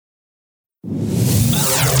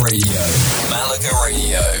Malaga Radio. Malaga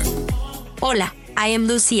Radio. Hola, I am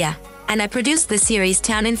Lucia, and I produce the series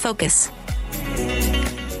Town in Focus.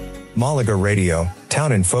 Malaga Radio,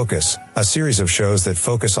 Town in Focus, a series of shows that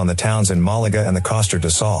focus on the towns in Malaga and the Costa del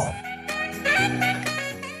Sol.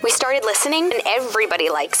 We started listening and everybody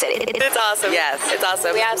likes it. It's awesome. Yes, it's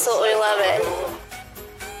awesome. We absolutely love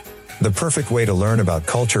it. The perfect way to learn about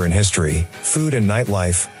culture and history, food and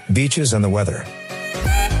nightlife, beaches and the weather.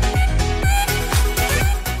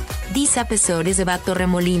 This episode is about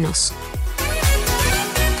Torremolinos.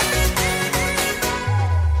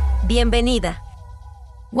 Bienvenida.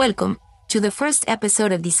 Welcome to the first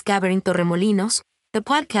episode of Discovering Torremolinos, the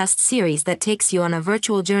podcast series that takes you on a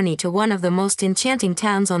virtual journey to one of the most enchanting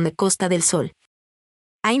towns on the Costa del Sol.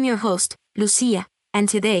 I'm your host, Lucia, and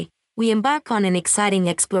today, we embark on an exciting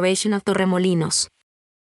exploration of Torremolinos.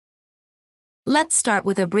 Let's start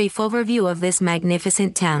with a brief overview of this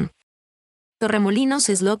magnificent town. Torremolinos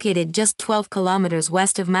is located just 12 kilometers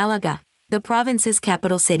west of Malaga, the province's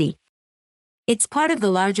capital city. It's part of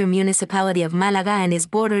the larger municipality of Malaga and is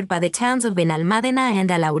bordered by the towns of Benalmádena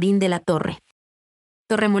and Alhaurín de la Torre.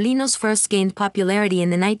 Torremolinos first gained popularity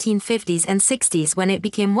in the 1950s and 60s when it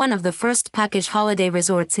became one of the first package holiday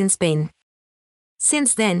resorts in Spain.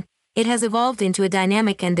 Since then, it has evolved into a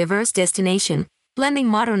dynamic and diverse destination, blending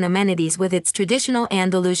modern amenities with its traditional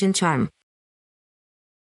Andalusian charm.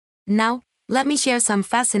 Now, let me share some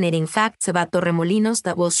fascinating facts about Torremolinos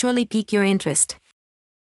that will surely pique your interest.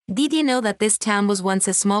 Did you know that this town was once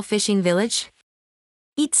a small fishing village?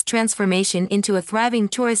 Its transformation into a thriving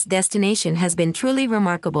tourist destination has been truly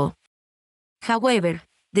remarkable. However,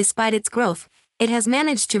 despite its growth, it has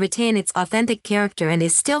managed to retain its authentic character and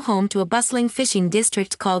is still home to a bustling fishing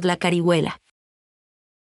district called La Carihuela.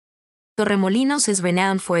 Torremolinos is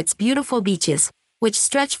renowned for its beautiful beaches, which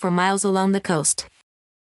stretch for miles along the coast.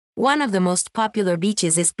 One of the most popular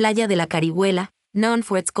beaches is Playa de la Carihuela, known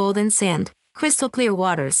for its golden sand, crystal-clear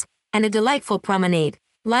waters, and a delightful promenade,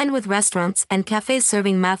 lined with restaurants and cafes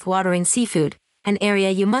serving mouth-watering seafood, an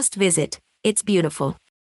area you must visit. It's beautiful.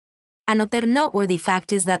 Another noteworthy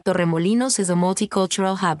fact is that Torremolinos is a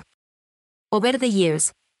multicultural hub. Over the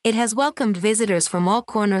years, it has welcomed visitors from all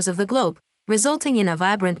corners of the globe, resulting in a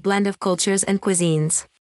vibrant blend of cultures and cuisines.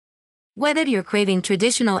 Whether you're craving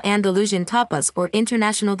traditional Andalusian tapas or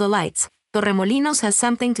international delights, Torremolinos has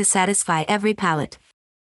something to satisfy every palate.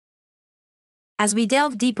 As we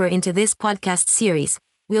delve deeper into this podcast series,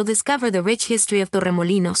 we'll discover the rich history of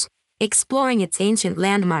Torremolinos, exploring its ancient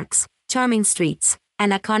landmarks, charming streets,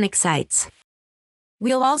 and iconic sites.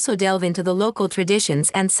 We'll also delve into the local traditions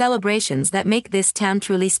and celebrations that make this town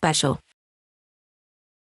truly special.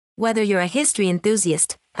 Whether you're a history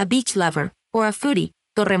enthusiast, a beach lover, or a foodie,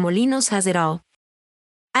 Torremolinos has it all.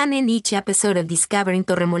 And in each episode of Discovering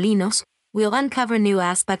Torremolinos, we'll uncover new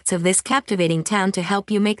aspects of this captivating town to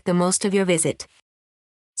help you make the most of your visit.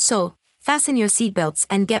 So, fasten your seatbelts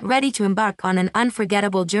and get ready to embark on an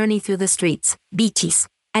unforgettable journey through the streets, beaches,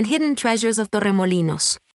 and hidden treasures of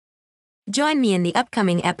Torremolinos. Join me in the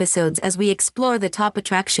upcoming episodes as we explore the top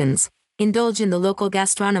attractions, indulge in the local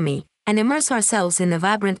gastronomy, and immerse ourselves in the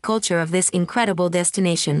vibrant culture of this incredible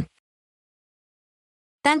destination.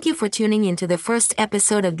 Thank you for tuning into the first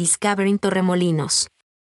episode of Discovering Torremolinos.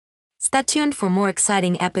 Stay tuned for more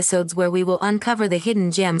exciting episodes where we will uncover the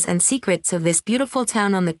hidden gems and secrets of this beautiful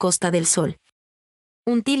town on the Costa del Sol.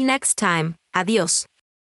 Until next time, adios.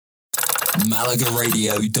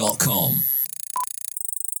 MalagaRadio.com